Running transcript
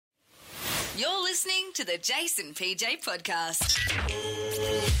listening to the Jason PJ podcast.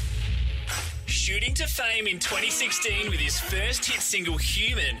 Shooting to fame in 2016 with his first hit single,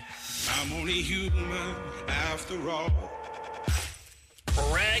 Human, I'm only human after all.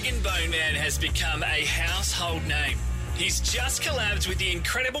 Rag and Bone Man has become a household name. He's just collabed with the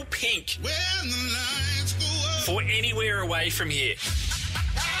incredible Pink When the lights go up. for Anywhere Away From Here.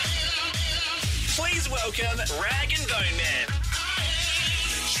 Please welcome Rag and Bone Man.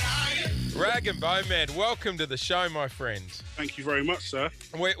 Rag and Bone Man, welcome to the show, my friend. Thank you very much, sir.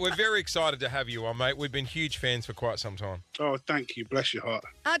 We're very excited to have you on, mate. We've been huge fans for quite some time. Oh, thank you. Bless your heart.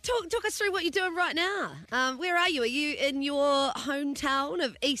 Talk us through what you're doing right now. Where are you? Are you in your hometown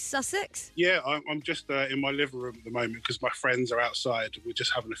of East Sussex? Yeah, I'm just in my living room at the moment because my friends are outside. We're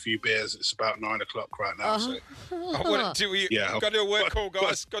just having a few beers. It's about 9 o'clock right now. So. Got to do a work call,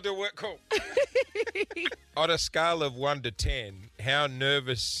 guys. Got to do a work call. On a scale of 1 to 10, how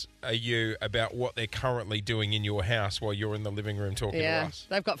nervous are you about what they're currently doing in your house while you're in the living room talking to us?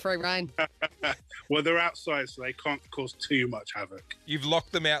 They've got free reign. Well, they're outside, so they can't cause too much havoc. You've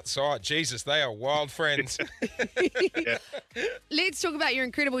locked them outside. Jesus, they are wild friends. Yeah. Let's talk about your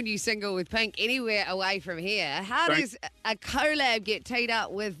incredible new single with Pink, Anywhere Away From Here. How Thanks. does a collab get teed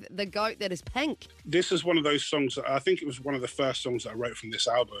up with the goat that is Pink? This is one of those songs that I think it was one of the first songs that I wrote from this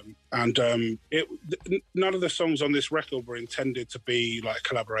album. And none of the songs on this record were intended to be like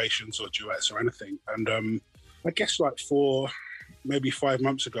collaborations or duets or anything. And I guess like 5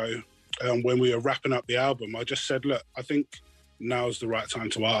 months ago, when we were wrapping up the album, I just said, look, I think now's the right time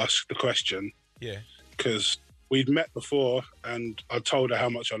to ask the question. Yeah. Because we'd met before and I told her how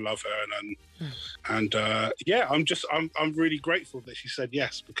much I love her. And I'm really grateful that she said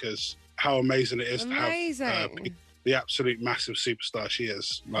yes, because how amazing it is to have the absolute massive superstar she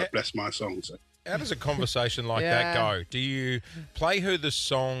is. Like, bless my song. So. How does a conversation like that go? Do you play her the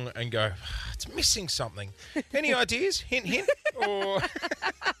song and go, it's missing something? Any ideas? Hint, hint? Or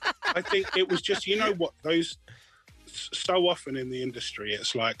I think it was just, you know what, those so often in the industry,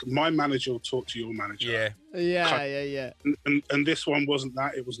 it's like my manager will talk to your manager. Yeah. And this one wasn't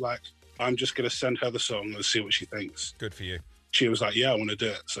that. It was like, I'm just going to send her the song and see what she thinks. good for you. She was like, yeah, I want to do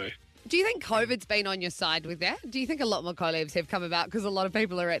it. So Do you think COVID's been on your side with that? Do you think a lot more collabs have come about because a lot of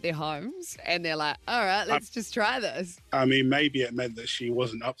people are at their homes and they're like, all right, let's just try this? I mean, maybe it meant that she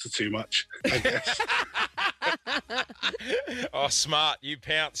wasn't up to too much, I guess. Oh, smart. You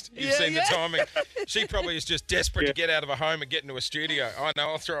pounced. You've seen the timing. She probably is just desperate to get out of her home and get into a studio. I know,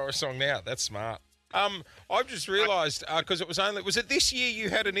 I'll throw her a song now. That's smart. I've just realised, because was it this year you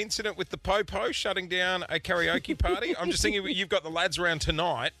had an incident with the Popo shutting down a karaoke party? I'm just thinking you've got the lads around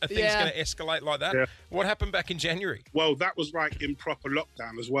tonight. Are things going to escalate like that? Yeah. What happened back in January? Well, that was like in proper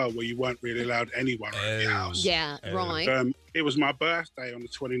lockdown as well, where you weren't really allowed anyone around your house. Yeah, right. It was my birthday on the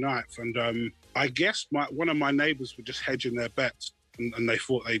 29th, and I guess one of my neighbours were just hedging their bets, and they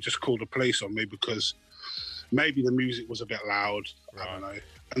thought they just called the police on me because maybe the music was a bit loud. Right. I don't know.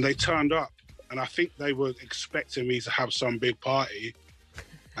 And they turned up, and I think they were expecting me to have some big party,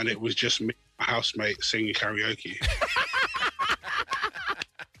 and it was just me, my housemate, singing karaoke.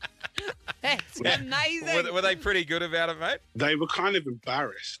 That's amazing. Were they pretty good about it, mate? They were kind of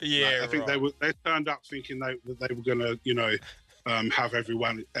embarrassed. Yeah, I think they turned up thinking that they were going to, have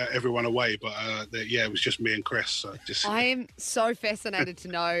everyone away, but it was just me and Chris. So just I am so fascinated to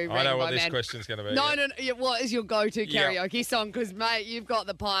know. I know what this question's going to be. No. Yeah, what is your go-to karaoke song? Because, mate, you've got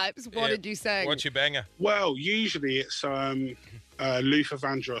the pipes. What did you sing? What's your banger? Well, usually it's Luther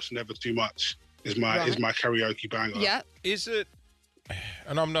Vandross, Never Too Much is my karaoke banger. Yeah. Is it,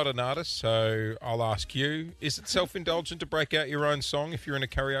 and I'm not an artist, so I'll ask you, is it self-indulgent to break out your own song if you're in a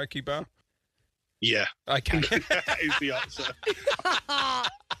karaoke bar? Yeah. Okay. That is the answer.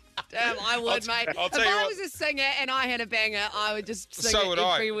 Damn, I would, mate. I'll If tell you I what. was a singer and I had a banger, I would just sing So it would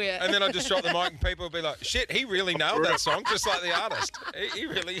everywhere. I. And then I just drop the mic and people would be like, shit, he really nailed that song, just like the artist. He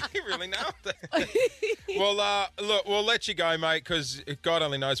really nailed it. Well, look, we'll let you go, mate, because God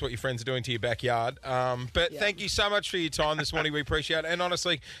only knows what your friends are doing to your backyard. But thank you so much for your time this morning. We appreciate it. And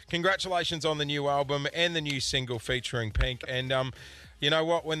honestly, congratulations on the new album and the new single featuring Pink. And you know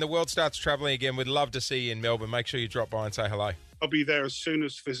what? When the world starts travelling again, we'd love to see you in Melbourne. Make sure you drop by and say hello. I'll be there as soon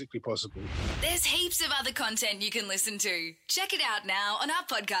as physically possible. There's heaps of other content you can listen to. Check it out now on our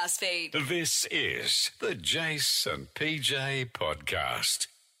podcast feed. This is the Jason PJ Podcast.